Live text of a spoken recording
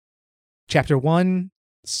Chapter 1,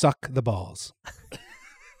 suck the balls.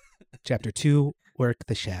 Chapter 2, work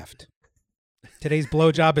the shaft. Today's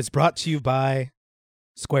blowjob is brought to you by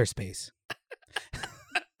Squarespace.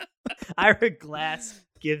 Ira Glass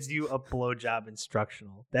gives you a blowjob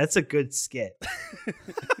instructional. That's a good skit.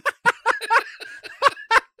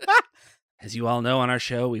 As you all know, on our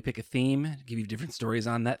show, we pick a theme, give you different stories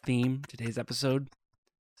on that theme. Today's episode,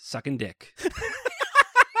 sucking dick.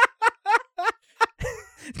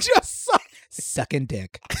 Just sucking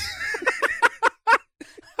dick.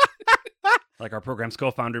 Like our program's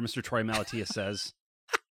co-founder, Mr. Troy Malatia says.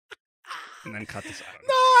 And then cut this out.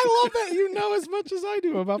 No, I love that you know as much as I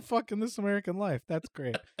do about fucking This American Life. That's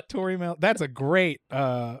great. That's a great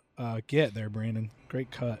get there, Brandon. Great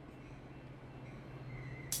cut.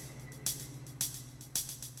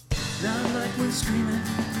 Not like we're screaming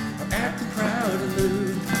or acting proud and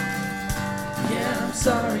lewd. Yeah, I'm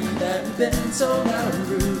sorry that we've been so loud and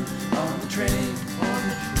rude. On the train,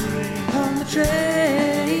 on the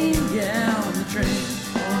train, yeah, on the train,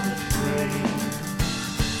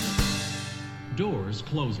 Doors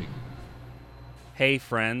closing. Hey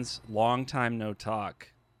friends, long time no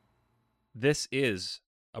talk. This is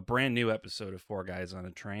a brand new episode of Four Guys on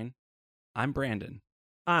a Train. I'm Brandon.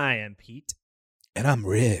 I am Pete. And I'm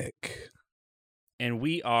Rick. And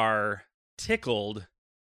we are tickled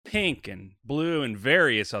pink and blue and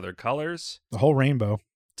various other colors The whole rainbow.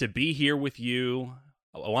 to be here with you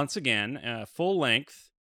once again, full length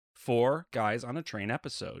Four Guys on a Train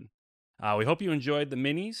episode. We hope you enjoyed the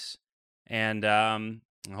minis, and I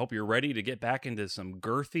hope you're ready to get back into some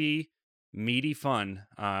girthy, meaty fun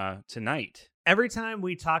tonight. Every time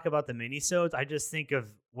we talk about the minisodes, I just think of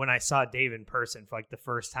when I saw Dave in person for like the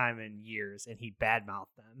first time in years, and he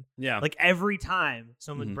badmouthed them. Yeah. Like every time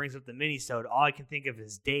someone Mhm. brings up the minisode, all I can think of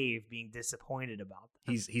is Dave being disappointed about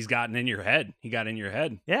them. He's gotten in your head. He got in your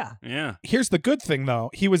head. Yeah. Yeah. Here's the good thing, though.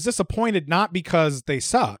 He was disappointed not because they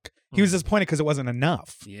suck. He was disappointed because it wasn't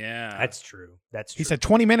enough. Yeah. That's true. That's true. He said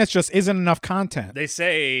 20 minutes just isn't enough content. They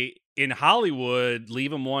say in Hollywood,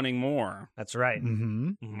 leave them wanting more. That's right.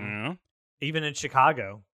 Mm-hmm. Mhm. Yeah. Even in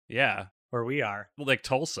Chicago, Yeah. where we are. Like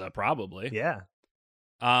Tulsa, probably. Yeah.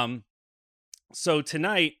 So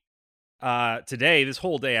tonight, today, this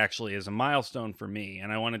whole day actually is a milestone for me,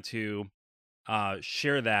 and I wanted to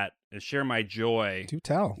share my joy Do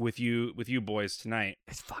tell. with you boys tonight.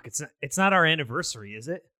 It's not our anniversary, is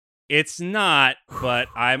it? It's not, but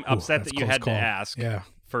I'm upset that's that you close had call. to ask. Yeah.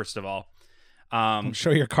 First of all, Show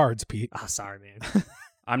your cards, Pete. Oh, sorry, man.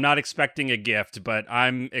 I'm not expecting a gift, but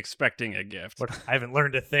I'm expecting a gift. I haven't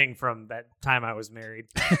learned a thing from that time I was married.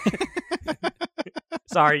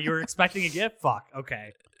 Sorry, you were expecting a gift? Fuck.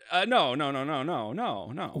 Okay. No.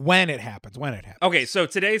 When it happens. Okay, so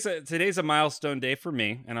today's a milestone day for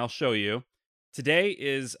me, and I'll show you. Today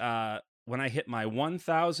is when I hit my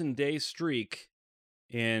 1,000 day streak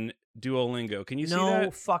in Duolingo. Can you see that?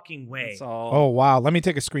 No fucking way. That's all. Oh, wow. Let me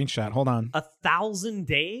take a screenshot. Hold on. 1,000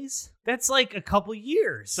 days? That's like a couple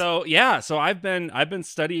years. So yeah, so I've been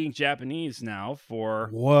studying Japanese now for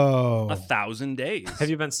Whoa. 1,000 days. Have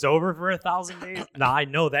you been sober for 1,000 days? No, I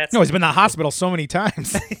know that's. No, he's been in the hospital so many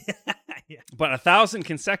times. Yeah. But 1,000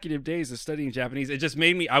 consecutive days of studying Japanese, it just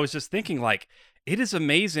made me. I was just thinking, like, it is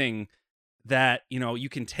amazing that you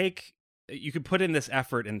you can put in this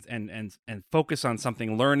effort and focus on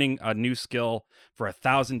something, learning a new skill for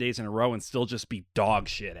 1,000 days in a row, and still just be dog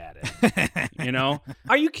shit at it.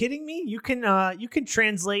 Are you kidding me? You can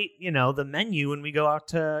translate, the menu when we go out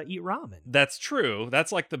to eat ramen. That's true.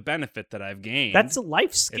 That's like the benefit that I've gained. That's a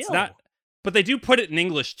life skill. It's not, but they do put it in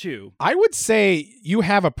English too. I would say you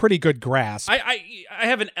have a pretty good grasp. I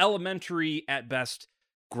have an elementary at best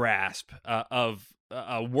grasp of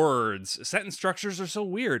words. Sentence structures are so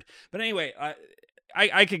weird. But anyway,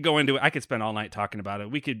 I could go into it. I could spend all night talking about it.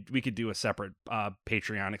 We could do a separate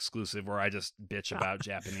Patreon exclusive where I just bitch about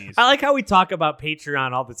Japanese. I like how we talk about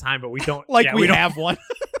Patreon all the time, but we don't. we don't have one.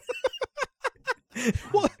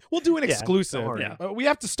 We'll do an exclusive. don't worry. Yeah. We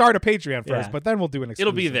have to start a Patreon first, Yeah. but then we'll do an exclusive.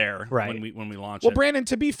 It'll be there Right. when we launch Well, it. Brandon,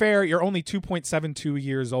 to be fair, you're only 2.72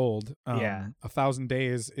 years old. Yeah. 1,000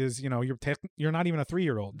 days is, you're not even a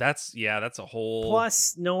 3-year-old. That's a whole.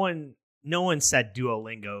 Plus, no one said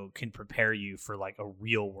Duolingo can prepare you for like a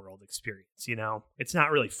real world experience. It's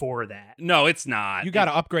not really for that. No, it's not. You got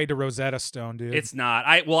to upgrade to Rosetta Stone, dude. It's not.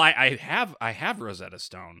 I have Rosetta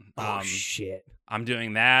Stone. Oh shit! I'm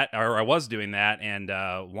doing that, or I was doing that, and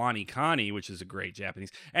Wani Kani, which is a great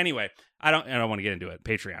Japanese. Anyway, I don't want to get into it.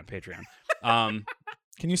 Patreon.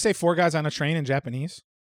 Can you say 4 guys on a train in Japanese?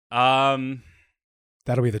 Otoko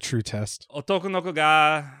That'll be the true test. no ko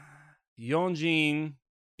ga Yonjin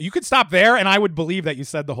You could stop there, and I would believe that you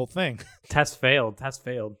said the whole thing. Test failed.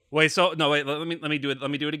 Wait, let me do it. Let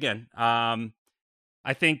me do it again.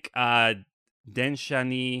 I think densha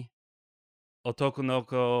ni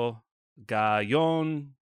otokonoko ga 4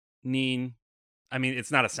 nin. I mean,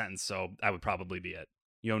 it's not a sentence, so that would probably be it.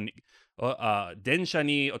 Densha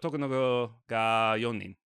ni otokonoko ga 4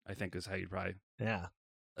 nin, I think is how you'd probably. Yeah.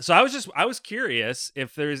 So I was curious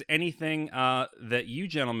if there's anything that you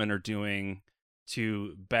gentlemen are doing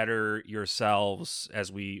to better yourselves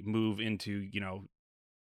as we move into,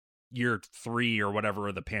 year 3 or whatever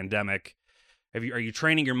of the pandemic. Are you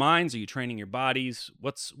training your minds? Are you training your bodies?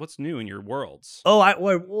 What's new in your worlds? Oh,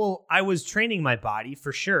 I was training my body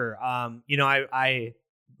for sure. I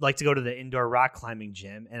like to go to the indoor rock climbing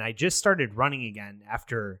gym, and I just started running again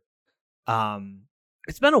after.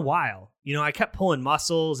 It's been a while. I kept pulling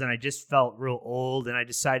muscles, and I just felt real old, and I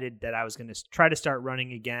decided that I was going to try to start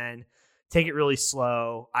running again. Take it really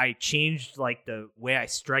slow. I changed like the way I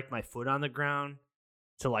strike my foot on the ground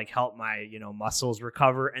to like help my, muscles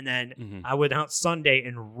recover. And then I went out Sunday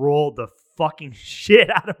and rolled the fucking shit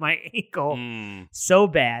out of my ankle so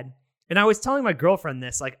bad. And I was telling my girlfriend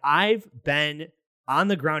this, like I've been on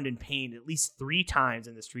the ground in pain at least 3 times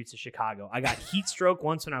in the streets of Chicago. I got heat stroke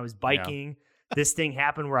once when I was biking. Yeah. This thing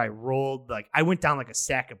happened where I rolled, I went down like a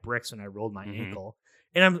sack of bricks when I rolled my ankle.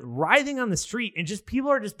 And I'm writhing on the street, and just people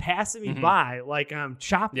are just passing me by like I'm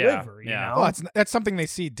chopped liver. You know? Well, that's something they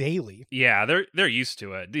see daily. Yeah, they're used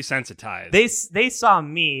to it, desensitized. They saw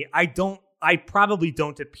me. I probably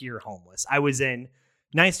don't appear homeless. I was in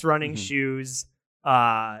nice running shoes.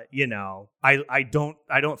 I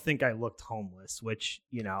don't think I looked homeless. Which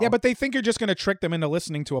Yeah, but they think you're just going to trick them into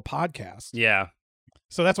listening to a podcast. Yeah.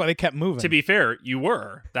 So that's why they kept moving. To be fair, you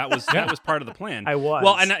were. That was part of the plan. I was.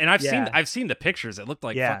 Well, and I've seen the pictures. It looked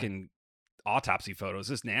like fucking autopsy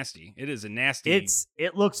photos. It's nasty. It is a nasty.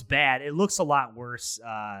 It looks bad. It looks a lot worse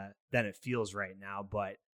than it feels right now.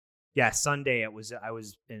 But yeah, Sunday I was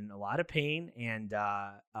in a lot of pain, and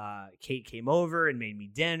Kate came over and made me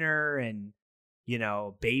dinner, and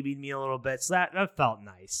babied me a little bit. So that felt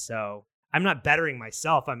nice. So I'm not bettering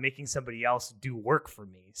myself. I'm making somebody else do work for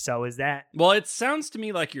me. So is that... Well, it sounds to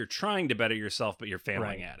me like you're trying to better yourself, but you're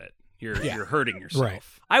failing at it. You're hurting yourself. Right.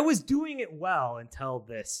 I was doing it well until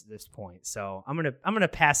this point. So I'm gonna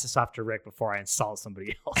pass this off to Rick before I insult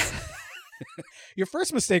somebody else. Your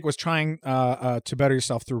first mistake was trying to better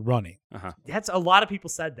yourself through running. That's a lot of people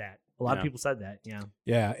said that. Of people said that. Yeah.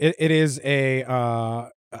 Yeah. It is a.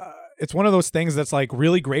 It's one of those things that's like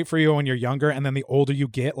really great for you when you're younger, and then the older you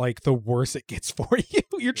get, like the worse it gets for you.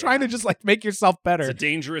 You're trying to just like make yourself better. It's a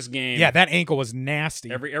dangerous game. Yeah, that ankle was nasty.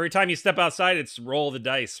 Every time you step outside, it's roll the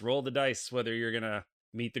dice, whether you're gonna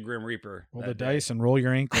meet the Grim Reaper. Roll the dice and roll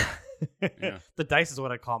your ankle. Yeah. The dice is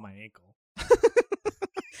what I call my ankle.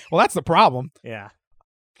 Well, that's the problem. Yeah.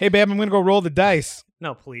 Hey, babe, I'm gonna go roll the dice.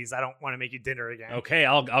 No, please. I don't want to make you dinner again. Okay,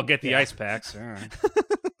 I'll get the ice packs. All right.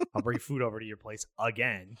 I'll bring food over to your place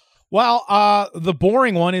again. Well, the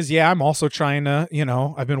boring one is, I'm also trying to,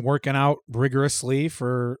 I've been working out rigorously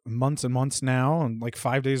for months and months now, and like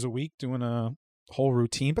 5 days a week doing a whole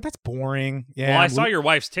routine, but that's boring. Yeah. Well, I saw your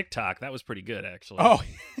wife's TikTok. That was pretty good, actually. Oh,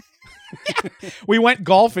 yeah. We went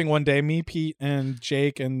golfing one day, me, Pete, and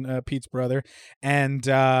Jake, and Pete's brother, and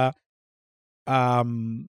you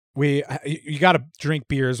got to drink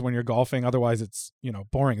beers when you're golfing, otherwise it's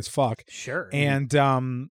boring as fuck. Sure.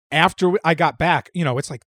 And after I got back, it's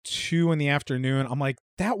like 2 p.m. I'm like,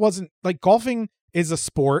 that wasn't like, golfing is a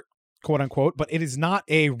sport, quote unquote, but it is not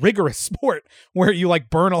a rigorous sport where you like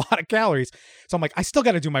burn a lot of calories. So I'm like, I still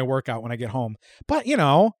got to do my workout when I get home. But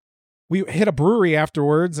we hit a brewery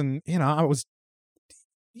afterwards, and I was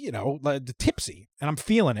tipsy, and I'm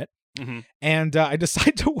feeling it. And I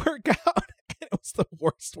decided to work out. It was the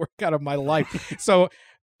worst workout of my life. So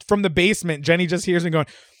from the basement, Jenny just hears me going,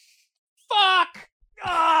 fuck!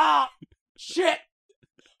 Ah! Shit!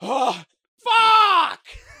 Oh, fuck!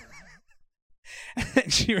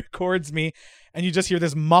 And she records me, and you just hear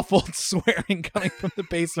this muffled swearing coming from the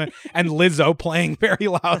basement, and Lizzo playing very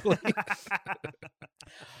loudly.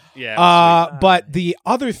 Yeah. But the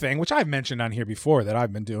other thing, which I've mentioned on here before that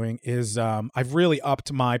I've been doing, is I've really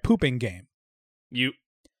upped my pooping game.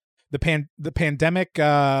 The pandemic,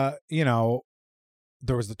 there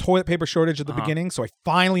was the toilet paper shortage at the beginning, so I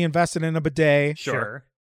finally invested in a bidet. Sure.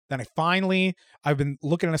 Then I've been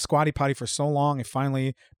looking at a squatty potty for so long, I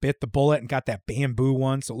finally bit the bullet and got that bamboo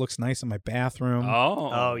one, so it looks nice in my bathroom.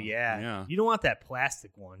 Oh yeah. You don't want that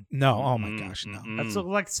plastic one. No, oh my gosh, no. That looks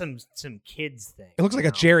like some kids thing. It looks like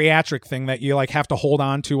a geriatric thing that you like have to hold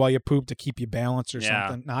on to while you poop to keep you balanced or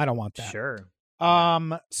something. No, I don't want that. Sure.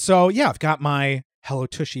 So yeah, I've got my Hello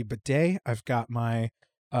Tushy bidet. I've got my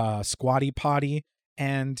squatty potty.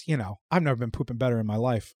 And, I've never been pooping better in my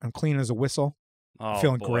life. I'm clean as a whistle. Oh,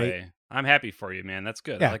 Feeling boy. great. I'm happy for you, man. That's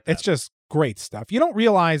good. Yeah, I like that. it's just great stuff. You don't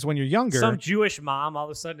realize when you're younger. Some Jewish mom all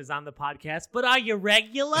of a sudden is on the podcast. But are you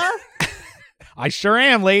regular? I sure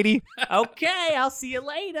am, lady. Okay, I'll see you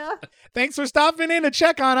later. Thanks for stopping in to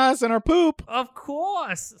check on us and our poop. Of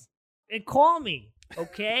course. And call me,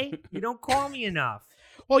 okay? You don't call me enough.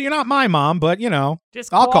 Well, you're not my mom, but,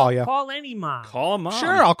 Just I'll call you. Call any mom. Call mom.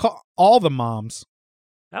 Sure, I'll call all the moms.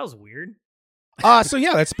 That was weird. So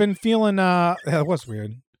yeah, that's been feeling that was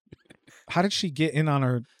weird. How did she get in on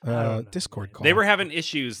our I don't know, Discord man. call? They were having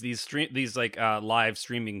issues. These live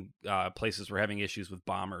streaming places were having issues with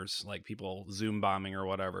bombers, like people Zoom bombing or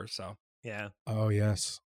whatever. So Yeah. Oh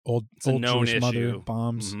yes. Old a known Jewish mother issue.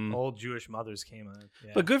 bombs. Mhm. Old Jewish mothers came on.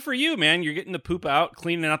 Yeah. But good for you, man. You're getting the poop out,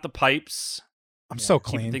 cleaning out the pipes, I'm Yeah, so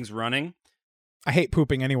keeping clean. things running. I hate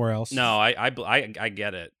pooping anywhere else. No, I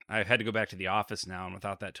get it. I had to go back to the office now, and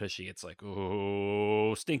without that tushy, it's like,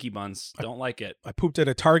 oh, stinky buns. Don't like it. I pooped at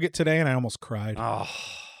a Target today and I almost cried. Oh,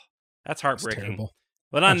 that's It's heartbreaking. terrible.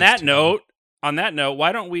 But That's on just that note,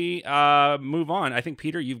 why don't we move on? I think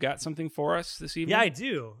Peter, you've got something for us this evening. Yeah, I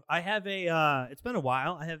do. I have a it's been a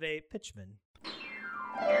while. I have a pitchman.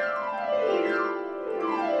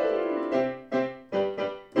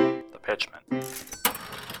 The pitchman.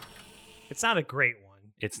 It's not a great one.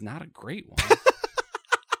 It's not a great one.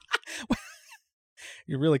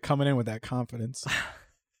 You're really coming in with that confidence.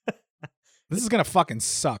 This is gonna fucking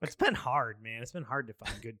suck. It's been hard, man. It's been hard to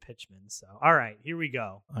find good pitchmen. So, all right, here we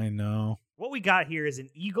go. I know. What we got here is an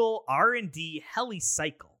Eagle R&D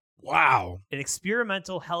Helicycle, Wow. an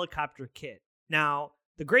experimental helicopter kit. Now,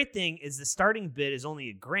 the great thing is the starting bid is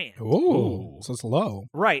only $1,000. Ooh, so it's low.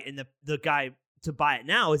 Right, and the guy to buy it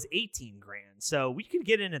now is $18,000. So we could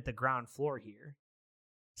get in at the ground floor here.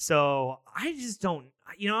 So I just don't,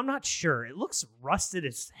 I'm not sure. It looks rusted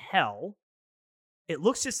as hell. It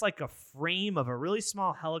looks just like a frame of a really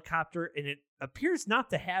small helicopter, and it appears not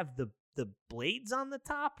to have the blades on the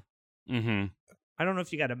top. Mm-hmm. I don't know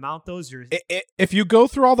if you got to mount those or. If you go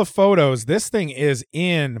through all the photos, this thing is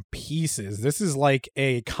in pieces. This is like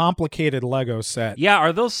a complicated Lego set. Yeah,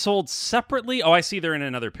 are those sold separately? Oh, I see they're in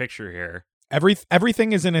another picture here.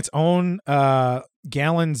 Everything is in its own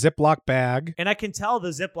gallon Ziploc bag. And I can tell the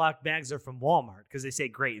Ziploc bags are from Walmart because they say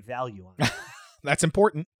great value on it. That's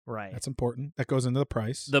important. Right. That's important. That goes into the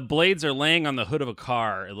price. The blades are laying on the hood of a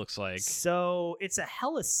car, it looks like. So it's a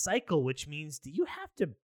helicycle, which means do you have to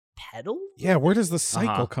pedal? Yeah, where does the cycle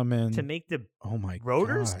Uh-huh. come in? To make the Oh my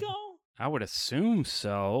rotors God. go? I would assume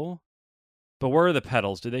so. But where are the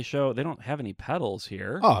pedals? Do they show? They don't have any pedals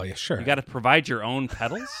here. Oh yeah, sure. You got to provide your own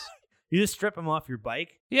pedals? You just strip them off your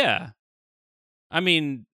bike? Yeah. I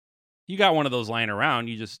mean, you got one of those lying around.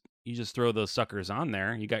 You just throw those suckers on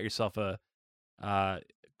there. You got yourself a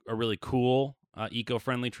really cool,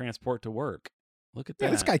 eco-friendly transport to work. Look at that.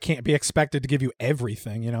 Yeah, this guy can't be expected to give you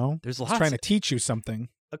everything, There's He's lots. trying to teach you something.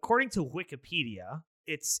 According to Wikipedia,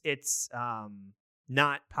 it's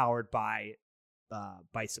not powered by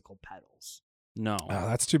bicycle pedals. No. Oh,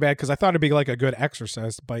 that's too bad because I thought it'd be like a good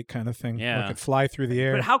exercise bike kind of thing. Yeah. Where it could fly through the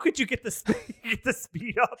air. But how could you get the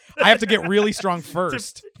speed up? I have to get really strong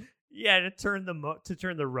first. To turn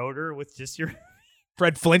the rotor with just your.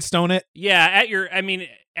 Fred Flintstone it. Yeah, at your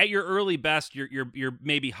early best, you're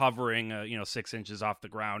maybe hovering 6 inches off the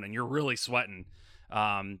ground, and you're really sweating.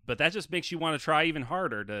 But that just makes you want to try even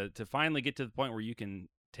harder to finally get to the point where you can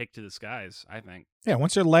take to the skies, I think. Yeah,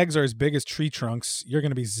 once your legs are as big as tree trunks, you're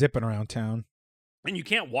going to be zipping around town. And you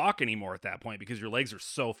can't walk anymore at that point because your legs are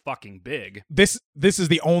so fucking big. This is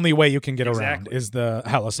the only way you can get around Exactly. is the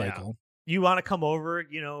helicycle. You want to come over,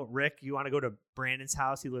 Rick, you want to go to Brandon's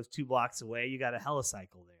house. He lives 2 blocks away. You got a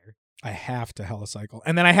helicycle there. I have to helicycle.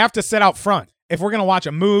 And then I have to sit out front. If we're going to watch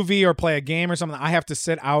a movie or play a game or something, I have to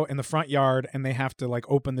sit out in the front yard and they have to like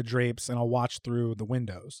open the drapes and I'll watch through the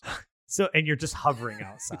windows. So, and you're just hovering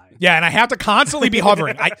outside. Yeah, and I have to constantly be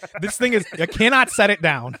hovering. This thing is, I cannot set it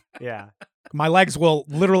down. Yeah. My legs will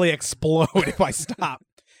literally explode if I stop.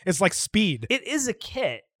 It's like speed. It is a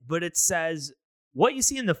kit, but it says what you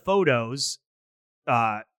see in the photos,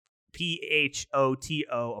 PHOTO''S,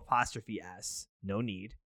 no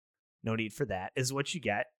need for that, is what you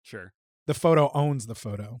get. Sure. The photo owns the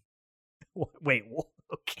photo. Wait,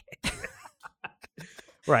 okay.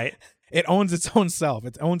 Right. It owns its own self.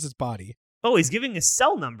 It owns its body. Oh, he's giving a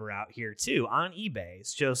cell number out here, too, on eBay.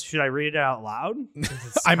 So should I read it out loud?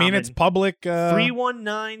 I mean, it's public.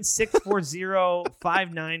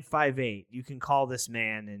 319-640-5958. You can call this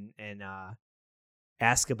man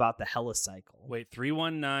ask about the helicycle. Wait,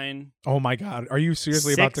 319 Oh my God. Are you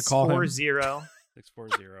seriously about to call him? 640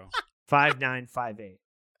 640. 5958.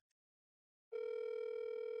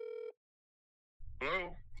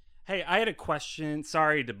 Hello? Hey, I had a question.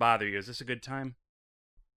 Sorry to bother you. Is this a good time?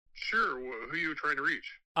 Sure. Who are you trying to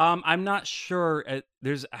reach? I'm not sure. I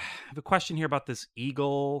have a question here about this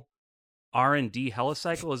Eagle R&D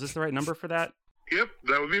helicycle. Is this the right number for that? Yep,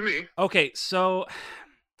 that would be me. Okay, so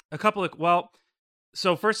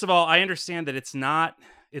so first of all, I understand that it's not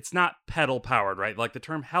pedal powered, right? Like the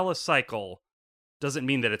term helicycle doesn't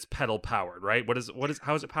mean that it's pedal powered, right?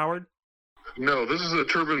 How is it powered? No, this is a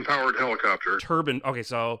turbine-powered helicopter. Turbine. Okay,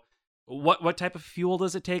 so what type of fuel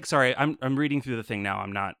does it take? Sorry, I'm reading through the thing now.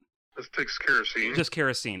 I'm not. This takes kerosene. Just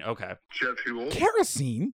kerosene. Okay. Jet fuel.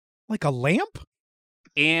 Kerosene? Like a lamp?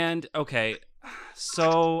 And okay,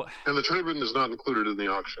 so And the turbine is not included in the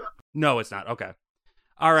auction. no, it's not. Okay.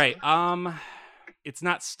 All right. It's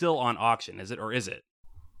not still on auction, is it, or is it?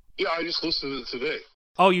 Yeah, I just listed it today.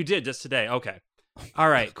 Oh, you did just today. Okay. All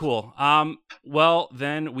right. Cool. Well,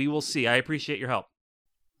 then we will see. I appreciate your help.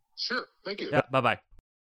 Sure, thank you. Yeah. Bye.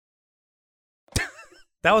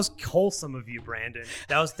 That was wholesome of you, Brandon.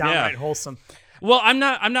 That was downright wholesome. Well, I'm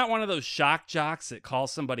not one of those shock jocks that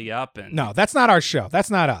calls somebody up and No, that's not our show.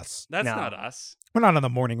 That's not us. that's No. not us. We're not on the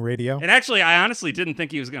morning radio. And actually, I honestly didn't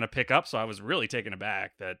think he was going to pick up, so I was really taken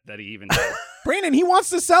aback that he even did. Brandon, he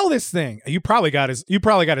wants to sell this thing. You probably got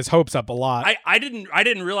his hopes up a lot. I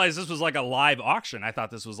didn't realize this was like a live auction. I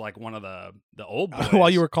thought this was like one of the old boys.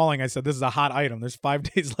 While you were calling, I said this is a hot item. There's 5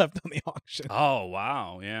 days left on the auction. Oh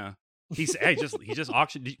wow, yeah. He just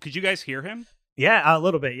auctioned. Could you guys hear him? Yeah, a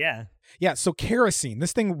little bit, yeah. Yeah, so kerosene.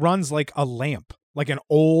 This thing runs like a lamp, like an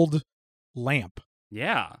old lamp.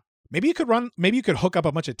 Yeah. Maybe you could hook up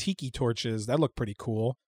a bunch of tiki torches. That'd look pretty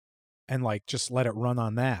cool. And like just let it run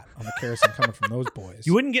on that, on the kerosene coming from those boys.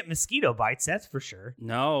 You wouldn't get mosquito bites, that's for sure.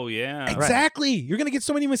 No. Yeah. Exactly. You're going to get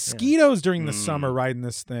so many mosquitoes during the summer riding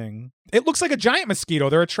this thing. It looks like a giant mosquito.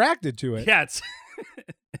 They're attracted to it. Yeah.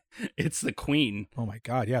 It's the queen. Oh my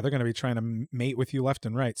God. Yeah, they're going to be trying to mate with you left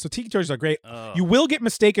and right. So tiki torches are great. Oh. You will get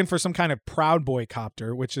mistaken for some kind of Proud Boy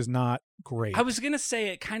copter, which is not great. I was gonna say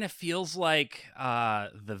it kind of feels like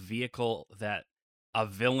the vehicle that a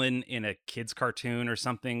villain in a kid's cartoon or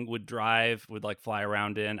something would like fly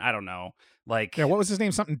around in. I don't know. Like Yeah, what was his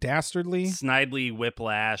name? Something Dastardly? Snidely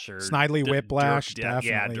Whiplash or Snidely Whiplash, yeah,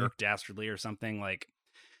 definitely. Dirk Dastardly or something. Like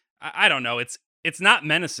I don't know. It's not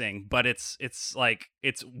menacing, but it's like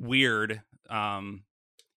it's weird.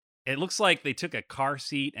 It looks like they took a car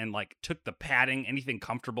seat and like took the padding, anything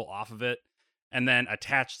comfortable off of it, and then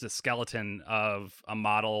attached the skeleton of a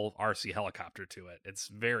model RC helicopter to it. It's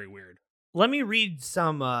very weird. Let me read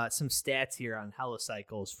some stats here on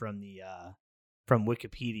helicycles from the from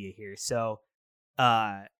Wikipedia here. So,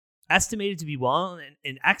 estimated to be well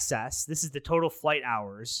in excess. This is the total flight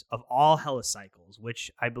hours of all helicycles, which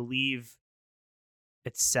I believe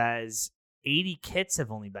it says 80 kits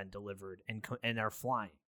have only been delivered and are flying.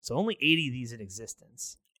 So only 80 of these in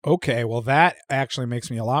existence. Okay, well that actually makes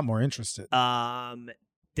me a lot more interested.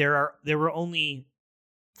 There were only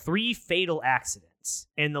 3 fatal accidents,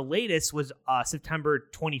 and the latest was September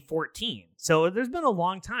 2014. So there's been a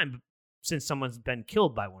long time since someone's been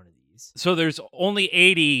killed by one of these. So there's only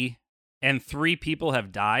 80 and 3 people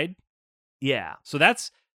have died. Yeah. So that's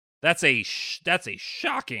a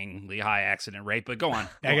shockingly high accident rate, but go on.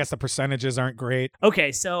 I guess the percentages aren't great.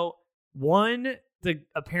 Okay, so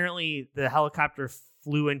apparently the helicopter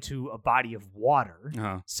flew into a body of water.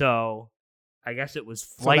 Uh-huh. So I guess it was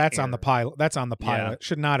So flight that's on error. the pilot. That's on the Yeah. pilot.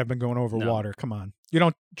 Should not have been going over No. water. Come on.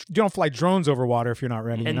 You don't fly drones over water if you're not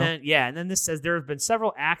ready. And you know? then this says there have been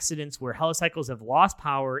several accidents where helicycles have lost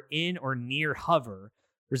power in or near hover,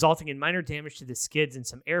 resulting in minor damage to the skids and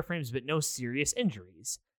some airframes, but no serious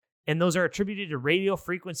injuries. And those are attributed to radio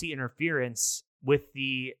frequency interference with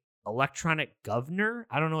the electronic governor.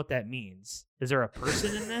 I don't know what that means. Is there a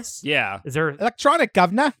person in this? Yeah. Is there? Electronic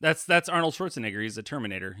governor. That's Arnold Schwarzenegger. He's the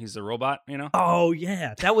Terminator. He's the robot, you know? Oh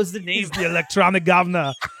yeah, that was the name. He's the electronic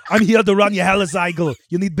governor. I'm here to run your helicycle.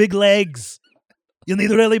 You need big legs. You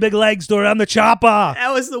need really big legs to run the chopper.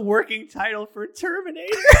 That was the working title for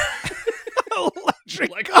Terminator.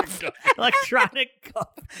 Electric governor. Electronic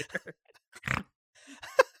governor.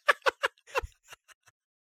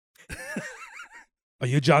 Are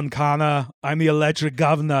you John Connor? I'm the electric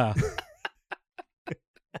governor.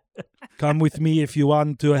 Come with me if you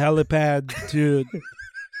want to a helipad to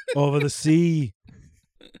over the sea.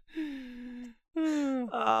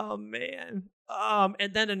 Oh man.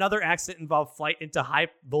 And then another accident involved flight into high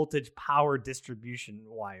voltage power distribution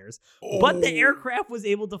wires. But the aircraft was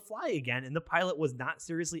able to fly again and the pilot was not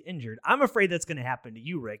seriously injured. I'm afraid that's going to happen to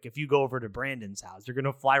you, Rick. If you go over to Brandon's house, you're going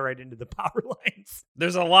to fly right into the power lines.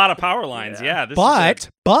 There's a lot of power lines. Yeah.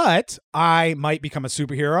 But I might become a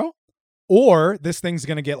superhero, or this thing's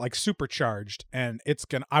gonna get like supercharged, and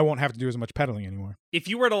I won't have to do as much pedaling anymore. If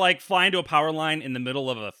you were to like fly into a power line in the middle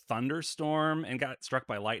of a thunderstorm and got struck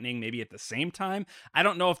by lightning, maybe at the same time, I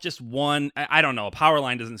don't know if just one. I don't know. A power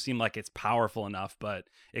line doesn't seem like it's powerful enough, but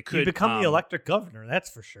it could You become the electric governor. That's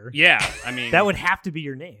for sure. Yeah, I mean that would have to be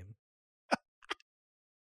your name.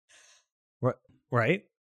 Right?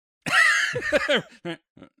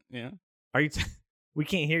 Yeah. Are you? We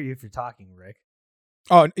can't hear you if you're talking, Rick.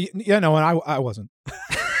 Oh yeah, no, and I wasn't.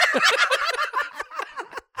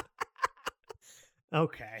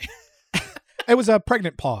 Okay. It was a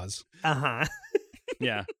pregnant pause, Uh-huh.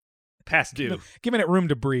 Yeah. Past due. giving it room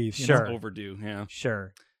to breathe. you Sure. know? Overdue. Yeah.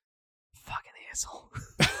 Sure. Fucking asshole.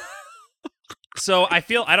 So I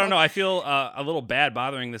feel a little bad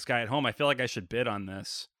bothering this guy at home. I feel like I should bid on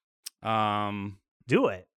this. Do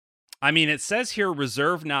it. I mean, it says here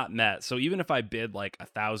reserve not met. So even if I bid like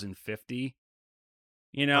 1,050,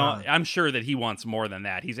 I'm sure that he wants more than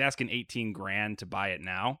that. He's asking 18 grand to buy it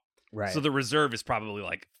now. Right. So the reserve is probably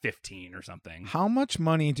like 15 or something. How much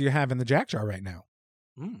money do you have in the jack jar right now?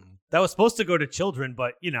 That was supposed to go to children,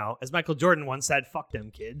 but, as Michael Jordan once said, fuck them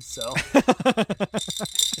kids, so.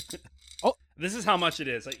 This is how much it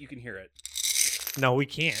is. You can hear it. No, we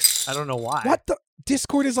can't. I don't know why. What the?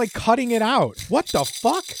 Discord is like cutting it out. What the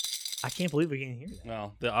fuck? I can't believe we can't hear that.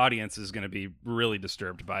 Well, the audience is going to be really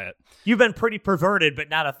disturbed by it. You've been pretty perverted, but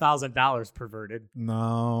not $1,000 perverted.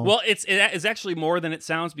 No. Well, it's actually more than it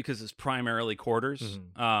sounds because it's primarily quarters.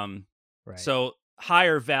 Right. So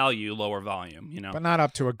higher value, lower volume. But not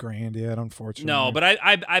up to $1,000 yet, unfortunately. No, but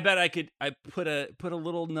I bet I could. I put a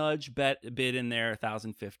little nudge bid in there,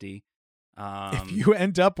 1,050. If you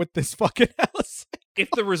end up with this fucking house, if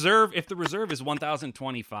the reserve is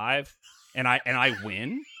 1,025, and I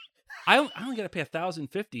win, I only got to pay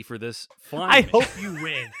 1,050 for this flying. I hope you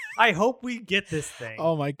win. I hope we get this thing.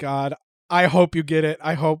 oh my god, I hope you get it.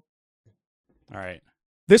 I hope. All right.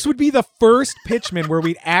 This would be the first Pitchman where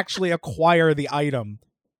we'd actually acquire the item.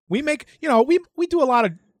 We make, we do a lot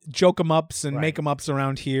of joke 'em ups and make 'em ups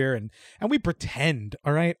around here, and we pretend.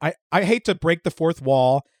 All right, I hate to break the fourth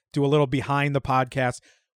wall, do a little behind the podcast.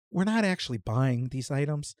 We're not actually buying these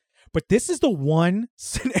items, but this is the one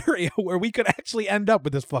scenario where we could actually end up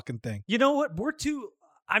with this fucking thing. You know what?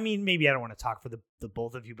 I mean, maybe I don't want to talk for the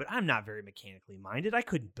both of you, but I'm not very mechanically minded. I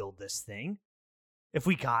couldn't build this thing. If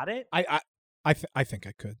we got it, I think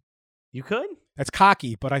I could. You could? That's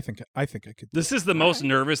cocky, but I think I could. This is the most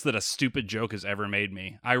nervous that a stupid joke has ever made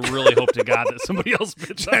me. I really hope to God that somebody else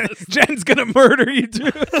bids on this. Jen's gonna murder you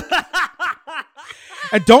too.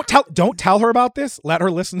 And don't tell her about this. Let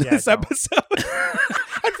her listen to this episode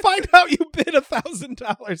and find out you bid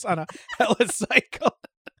 $1,000 on a Helicycle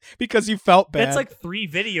because you felt bad. It's like 3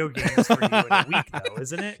 video games for you in a week, though,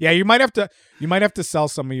 isn't it? Yeah, you might have to sell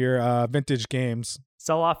some of your vintage games.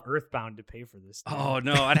 Sell off Earthbound to pay for this thing. Oh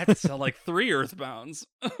no, I'd have to sell like 3 Earthbounds.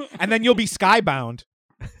 And then you'll be Skybound.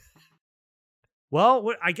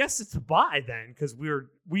 Well, I guess it's a buy then, because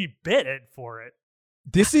we bid it for it.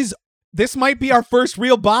 This might be our first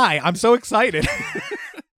real buy. I'm so excited.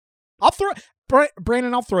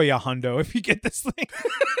 Brandon, I'll throw you a hundo if you get this thing.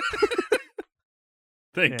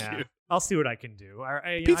 Thank you. I'll see what I can do.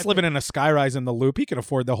 Pete's living in a skyrise in the Loop. He can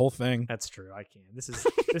afford the whole thing. That's true. I can. This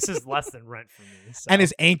is less than rent for me. So. And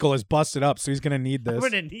his ankle is busted up, so he's gonna need this. I'm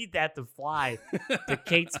gonna need that to fly to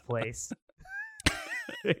Kate's place.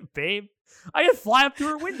 Babe, I can fly up to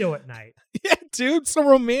her window at night. Yeah, dude, so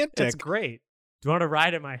romantic. That's great. Do you want to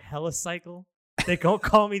ride in my Helicycle? They don't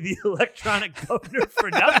call me the electronic governor for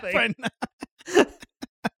nothing.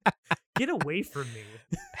 Get away from me.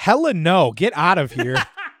 Hella no. Get out of here.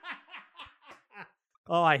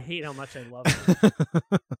 Oh, I hate how much I love it.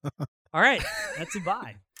 All right. That's a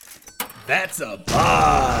buy. That's a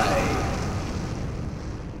buy.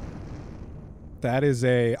 That is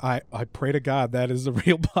I pray to God that is a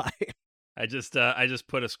real buy. I just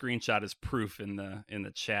put a screenshot as proof in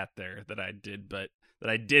the chat there that I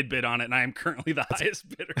did bid on it, and I am currently the highest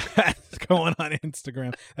bidder. That's going on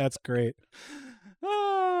Instagram. That's great.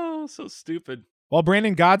 Oh, so stupid. Well,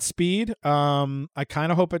 Brandon, Godspeed. I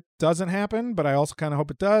kind of hope it doesn't happen, but I also kind of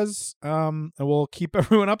hope it does. And we'll keep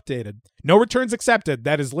everyone updated. No returns accepted.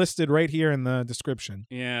 That is listed right here in the description.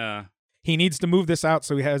 Yeah. He needs to move this out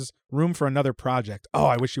so he has room for another project. Oh,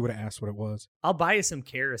 I wish you would have asked what it was. I'll buy you some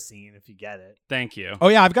kerosene if you get it. Thank you. Oh,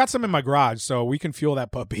 yeah, I've got some in my garage, so we can fuel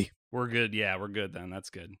that puppy. We're good. Yeah, we're good then.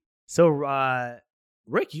 That's good. So,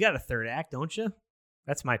 Rick, you got a third act, don't you?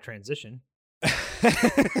 That's my transition.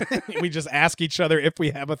 We just ask each other if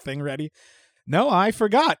we have a thing ready. No, I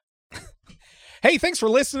forgot. Hey, thanks for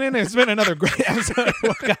listening. It's been another great episode of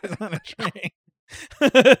What Guys on a Train.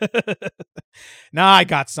 Nah, I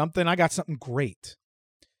got something. I got something great.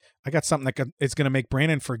 I got something that it's going to make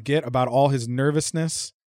Brandon forget about all his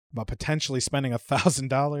nervousness about potentially spending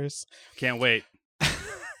 $1,000. Can't wait.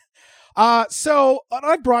 So what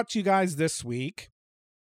I brought to you guys this week,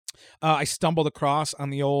 I stumbled across on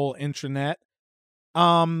the old intranet. We're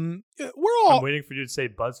all. I'm waiting for you to say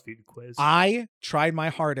BuzzFeed quiz. I tried my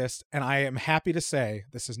hardest, and I am happy to say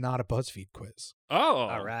this is not a BuzzFeed quiz. Oh,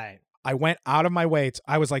 All right. I went out of my way.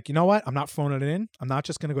 I was like, you know what? I'm not phoning it in. I'm not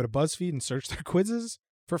just going to go to BuzzFeed and search their quizzes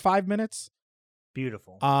for 5 minutes.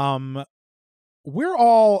 Beautiful. We're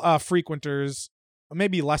all frequenters,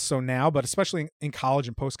 maybe less so now, but especially in college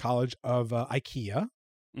and post-college of IKEA.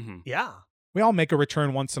 Mm-hmm. Yeah. We all make a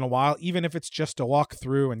return once in a while, even if it's just to walk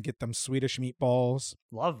through and get them Swedish meatballs.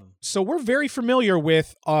 Love them. So we're very familiar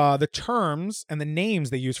with the terms and the names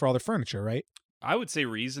they use for all their furniture, right? I would say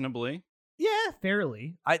reasonably. Yeah,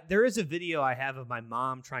 fairly. There is a video I have of my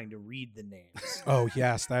mom trying to read the names. Oh,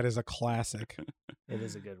 yes, that is a classic. It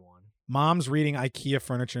is a good one. Mom's reading IKEA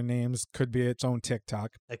furniture names could be its own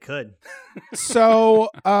TikTok. It could. So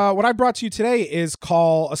what I brought to you today is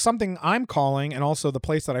something I'm calling, and also the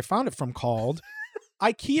place that I found it from called,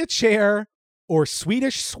 IKEA chair or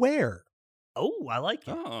Swedish swear. Oh, I like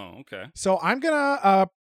it. Oh, okay. So I'm going to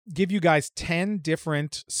give you guys 10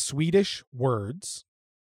 different Swedish words,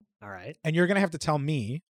 All right. and you're going to have to tell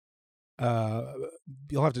me,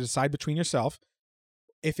 you'll have to decide between yourself,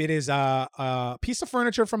 if it is a piece of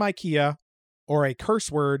furniture from IKEA or a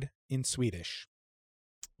curse word in Swedish.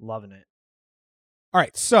 Loving it. All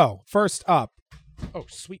right, so first up. Oh,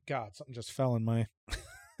 sweet God, something just fell in my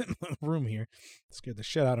room here. It scared the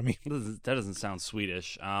shit out of me. That doesn't sound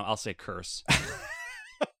Swedish. I'll say curse.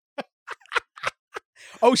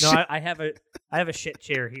 Oh, shit. No, I have a shit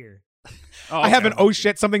chair here. Oh, I have okay. an oh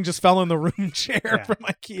shit, something just fell in the room chair Yeah. from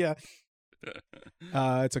IKEA.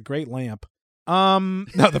 It's a great lamp. No,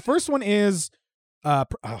 the first one is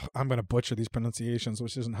I'm gonna butcher these pronunciations,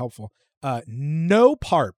 which isn't helpful. No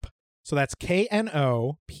parp. So that's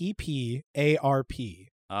KNOPPARP.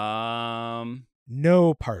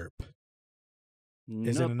 No parp.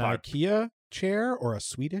 Is it an IKEA chair or a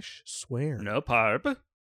Swedish swear? No parp.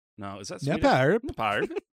 No, is that No Swedish? parp. No parp.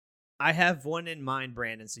 I have one in mind,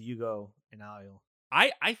 Brandon, so you go and I'll.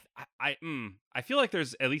 I feel like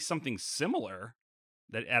there's at least something similar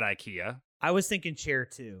that at IKEA. I was thinking chair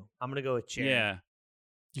too. I'm gonna go with chair. Yeah,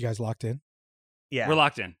 You guys locked in? Yeah. we're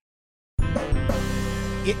locked in.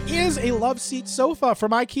 It is a love seat sofa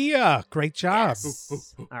from IKEA. Great job.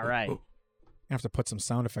 Yes. All right. I have to put some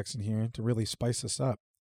sound effects in here to really spice this up.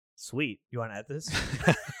 Sweet. You want to add this?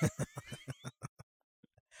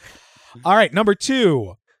 All right, number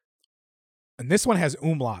 2. And this one has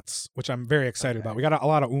umlauts, which I'm very excited Okay. about. We got a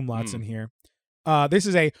lot of umlauts in here. This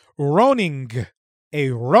is a Roning.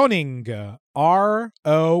 A Roning.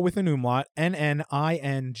 R-O with an umlaut.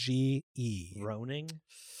 N-N-I-N-G-E. Roning.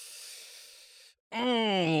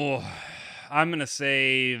 Oh, I'm gonna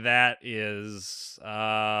say that is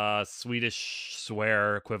Swedish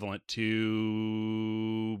swear equivalent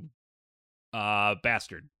to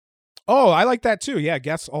bastard. Oh, I like that too. Yeah,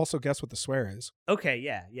 guess what the swear is. Okay.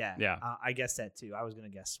 Yeah. Yeah. I guessed that too. I was gonna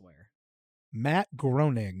guess swear. Matt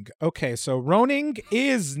Groening. Okay, so Roning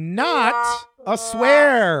is not a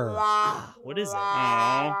swear. What is it?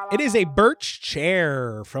 Oh, It is a birch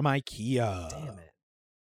chair from IKEA. Damn it.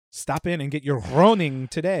 Stop in and get your Roning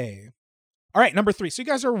today. All right, number 3. So you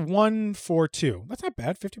guys are 1 for 2. That's not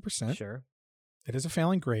bad, 50%. Sure. It is a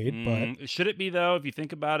failing grade, but should it be though? If you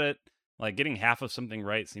think about it, like getting half of something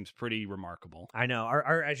right seems pretty remarkable. I know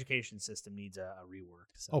our education system needs a rework.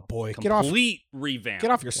 So. oh boy, Complete revamp.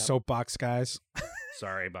 get off your Yep. soapbox, guys.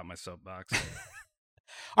 Sorry about my soapbox.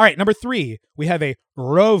 All right, number 3. We have a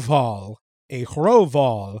Roval. A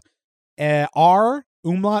Roval. R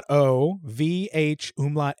umlaut O V H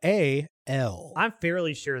umlaut A L. I'm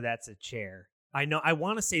fairly sure that's a chair. I know. I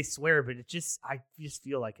want to say swear, but I just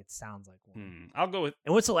feel like it sounds like one. I'll go with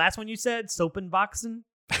And what's the last one you said? Soapenboxen?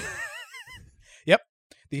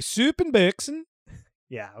 The Suppenbixen.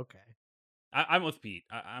 Yeah. Okay. I'm with Pete.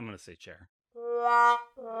 I'm gonna say chair.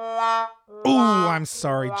 Oh, I'm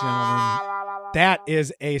sorry, gentlemen. That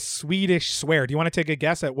is a Swedish swear. Do you want to take a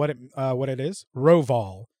guess at what it is?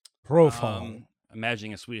 Roval. Mikrofon.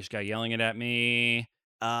 Imagining a Swedish guy yelling it at me.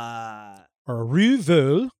 Or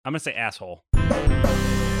ruvel. I'm gonna say asshole.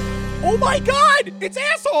 Oh my God! It's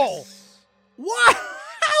asshole!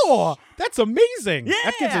 Wow! That's amazing.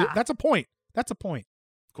 Yeah! That's a point. That's a point.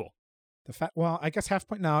 Cool. Well, I guess half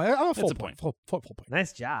point. No, a full a point. point. Full point.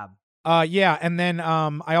 Nice job. Yeah, and then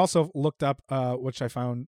I also looked up which I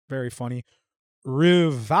found very funny.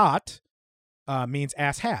 Ruvat means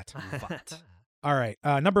ass hat. All right.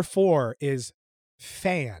 Number 4 is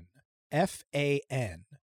fan. F-A-N.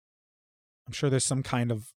 I'm sure there's some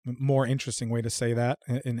kind of more interesting way to say that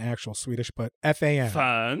in actual Swedish, but F-A-N.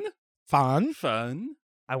 Fun. Fan. Fun.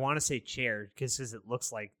 I want to say chair because it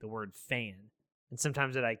looks like the word fan. And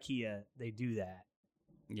sometimes at IKEA, they do that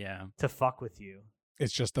Yeah. to fuck with you.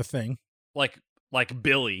 It's just a thing. Like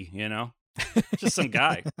Billy, you know? Just some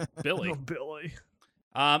guy. Billy. Oh, Billy.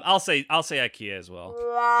 I'll say IKEA as well.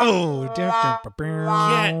 Oh, Get out.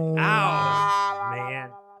 Man.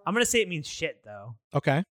 I'm going to say it means shit, though.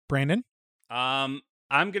 Okay. Brandon? I'm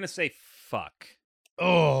gonna say fuck.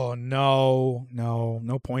 Oh, no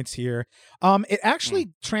points here. It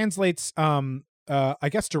actually translates, I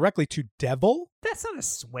guess directly to devil. That's not a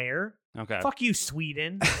swear. Okay. Fuck you,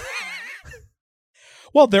 Sweden.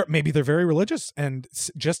 Well, maybe they're very religious and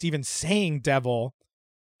just even saying devil.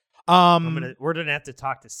 We're gonna have to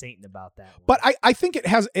talk to Satan about that one. But I think it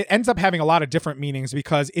ends up having a lot of different meanings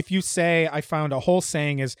because if you say, I found a whole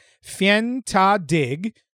saying is "Fien ta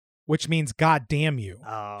dig," which means "God damn you."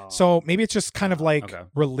 Oh. So maybe it's just kind of like okay.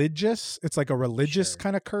 religious. It's like a religious Sure.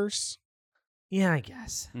 kind of curse. Yeah, I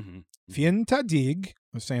guess. Mm-hmm. Fien ta dig.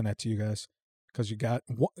 I'm saying that to you guys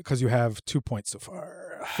because you have 2 points so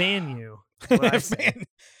far. Fan you. What I say.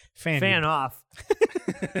 Fan you. Off.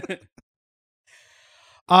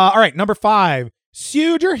 All right, number 5.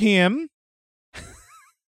 Suder him.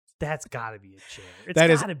 That's got to be a chair. It's That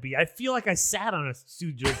is- got to be. I feel like I sat on a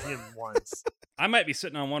Sujo him once. I might be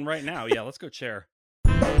sitting on one right now. Yeah, let's go chair.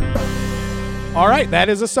 All right, that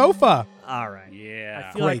is a sofa. All right. Yeah.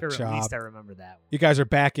 I feel like Great at least job. I remember that one. You guys are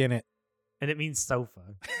back in it. And it means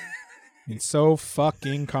sofa. It's so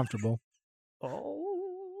fucking comfortable.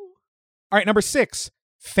 Oh. All right, number 6.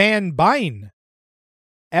 Fanbyn.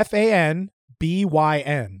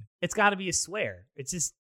 F-A-N-B-Y-N. It's got to be a swear. It's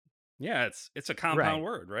just Yeah, it's a compound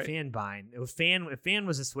word, right? fan bind. If fan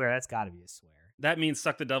was a swear, that's got to be a swear. That means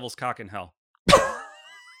suck the devil's cock in hell.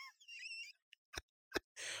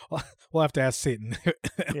 We'll have to ask Satan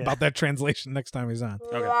about that translation next time he's on.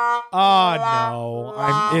 Okay. Oh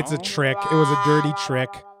no, it's a trick. It was a dirty trick.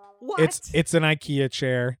 What? It's an IKEA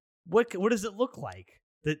chair. What does it look like?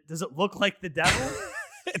 Does it look like the devil?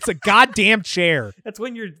 It's a goddamn chair. That's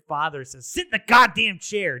when your father says, "Sit in the goddamn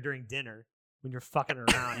chair" during dinner when you're fucking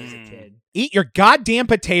around as a kid. Eat your goddamn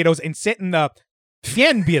potatoes and sit in the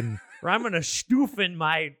Fienbin. Or I'm gonna stoof in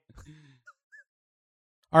my.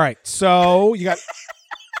 All right, so you got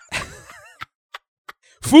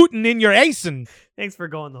Footin' in your acen. Thanks for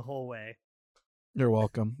going the whole way. You're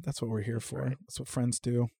welcome. That's what we're here for. Right. That's what friends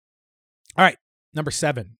do. All right, number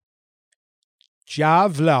 7.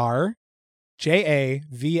 Javlar.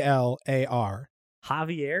 Javlar.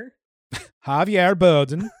 Javier. Javier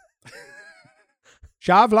Bowden.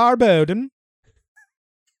 Javlar Bowden.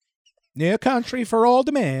 Near country for all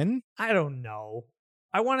the men. I don't know.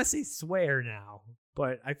 I want to say swear now,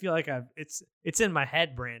 but I feel like it's in my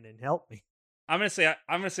head. Brandon, help me. I'm gonna say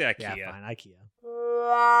IKEA. Yeah, fine, IKEA.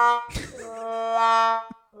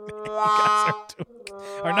 You guys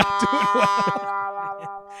are not doing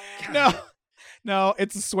well. No,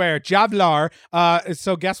 it's a swear. Javlar.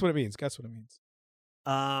 So guess what it means.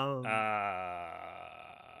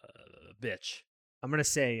 Bitch. I'm gonna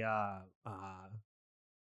say a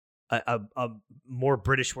more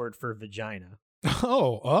British word for vagina.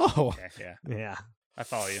 Oh. Yeah. Yeah. I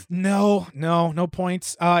follow you. No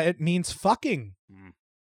points. It means fucking. Mm.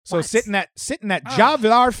 So What? sit in that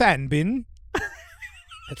Javlar fan bin.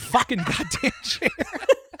 That fucking goddamn chair.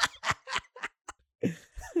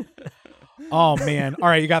 Oh man. All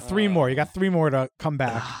right, you got 3 more. You got 3 more to come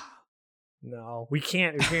back. No, we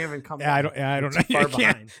can't even come. Yeah, back. I don't We're too know. far I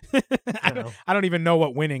can't. behind. I don't even know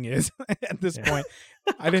what winning is at this Yeah. point.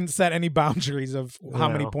 I didn't set any boundaries of how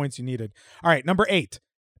many No. points you needed. All right, number 8.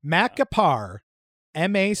 Macapar.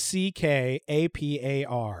 M-A-C-K-A-P-A-R.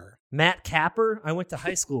 Matt Capper. I went to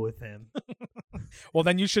high school with him. Well,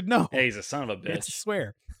 then you should know. Hey, he's a son of a It's a bitch.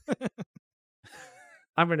 swear.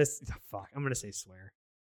 I'm gonna say swear.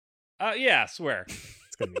 Yeah, swear.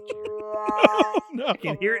 It's gonna be a chair. No. I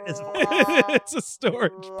can hear it in his voice. It's a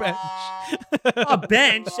storage bench. A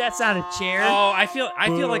bench. That's not a chair. Oh, I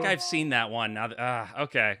feel like I've seen that one. Now,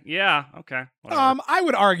 okay, yeah, okay. Whatever. I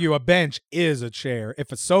would argue a bench is a chair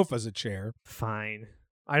if a sofa's a chair, Fine.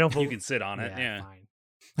 I don't. you can sit on it. Yeah. Fine.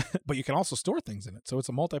 but you can also store things in it, so it's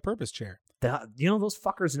a multi-purpose chair. You know those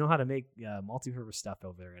fuckers know how to make multi-purpose stuff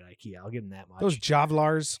over there at IKEA. I'll give them that much. Those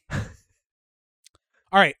Javlars. All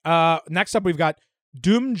right. Next up, we've got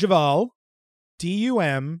Dumjavel,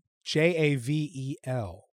 Dumjavel.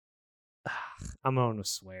 I'm going to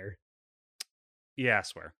swear. Yeah, I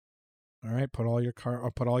swear. All right. Put all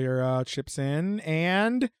your chips in,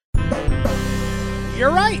 and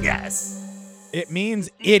you're right. Yes. It means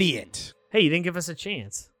idiot. Hey, you didn't give us a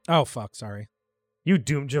chance. Oh fuck! Sorry. You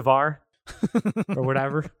Doom Javar or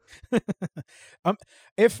whatever.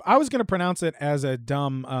 If I was going to pronounce it as a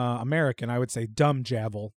dumb American, I would say dumb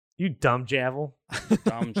javel. You dumb javel.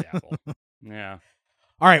 Dumb javel. Yeah.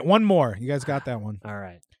 All right, one more. You guys got that one. All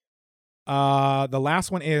right. The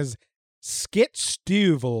last one is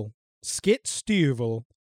Skitstuvel. Skitstuvel.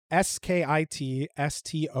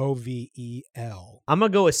 Skitstovel. I'm gonna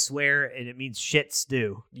go with swear, and it means shit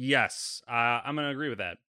stew. Yes, I'm gonna agree with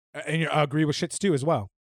that. And you agree with shit stew as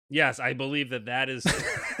well. Yes, I believe that is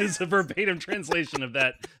is a verbatim translation of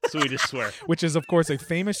that Swedish swear. Which is, of course, a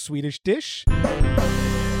famous Swedish dish.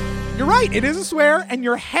 You're right. It is a swear, and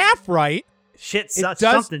you're half right. Shit It does-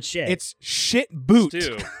 something shit. It's shit boot.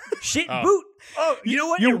 Stew. shit Oh. boot. Oh, you know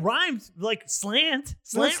what? You- It rhymes like slant.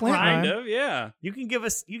 Slant Slant rhyme. Kind of, yeah. You can give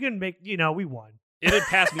us. You can make. We won. It had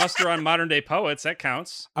passed muster on modern day poets. That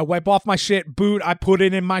counts. I wipe off my shit boot. I put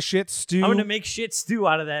it in my shit stew. I'm gonna make shit stew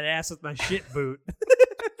out of that ass with my shit boot.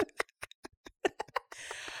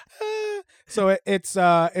 So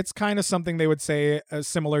it's kind of something they would say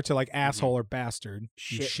similar to like asshole or bastard.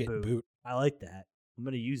 You Shit boot. boot. I like that. I'm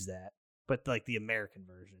gonna use that, but like the American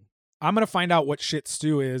version. I'm gonna find out what shit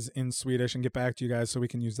stew is in Swedish and get back to you guys so we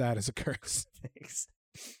can use that as a curse. Thanks.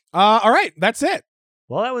 All right, that's it.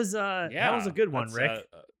 Well, that was a good one, that's, Rick.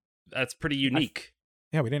 That's pretty unique.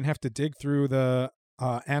 Yeah, we didn't have to dig through the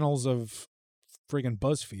annals of friggin'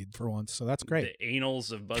 BuzzFeed for once, so that's great. The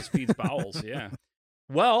annals of BuzzFeed's bowels. Yeah.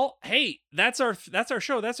 Well, hey, that's our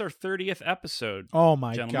show. That's our 30th episode. Oh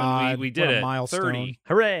my Gentlemen, god, we did what a it. milestone. 30.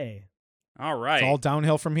 Hooray! All right. It's all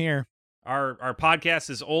downhill from here. Our podcast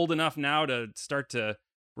is old enough now to start to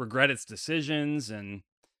regret its decisions and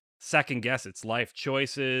second guess its life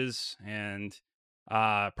choices, and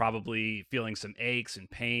probably feeling some aches and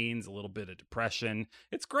pains, a little bit of depression.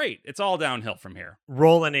 It's great. It's all downhill from here.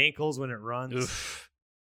 Rolling ankles when it runs. Oof.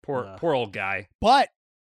 Poor Ugh. poor old guy. But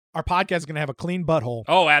our podcast is gonna have a clean butthole.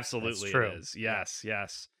 Oh, absolutely That's true. it is. Yes,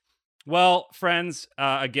 yes. Well, friends,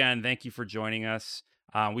 again, thank you for joining us.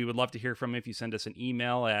 We would love to hear from you if you send us an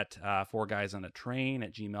email at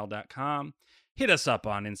 4guysonatrain@gmail.com. Hit us up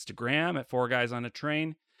on Instagram at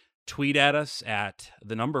 4guysonatrain. Tweet at us at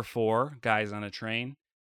the number 4guysonatrain.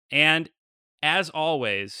 And as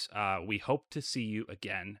always, we hope to see you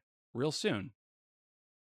again real soon.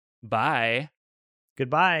 Bye.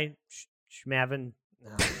 Goodbye, Schmavin.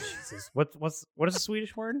 Oh, Jesus. What is the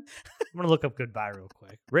Swedish word? I'm gonna look up goodbye real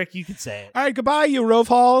quick. Rick, you can say it. All right, goodbye, you Rove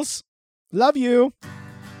Halls. Love you.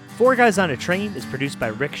 4 Guys on a Train is produced by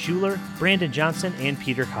Rick Schuler, Brandon Johnson, and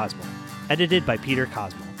Peter Cosmo. Edited by Peter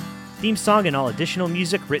Cosmo. Theme song and all additional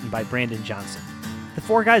music written by Brandon Johnson. The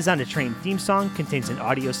 4 Guys on a Train theme song contains an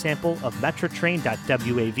audio sample of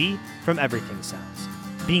Metrotrain.wav from Everything Sounds,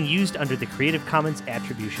 being used under the Creative Commons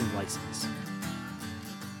Attribution License.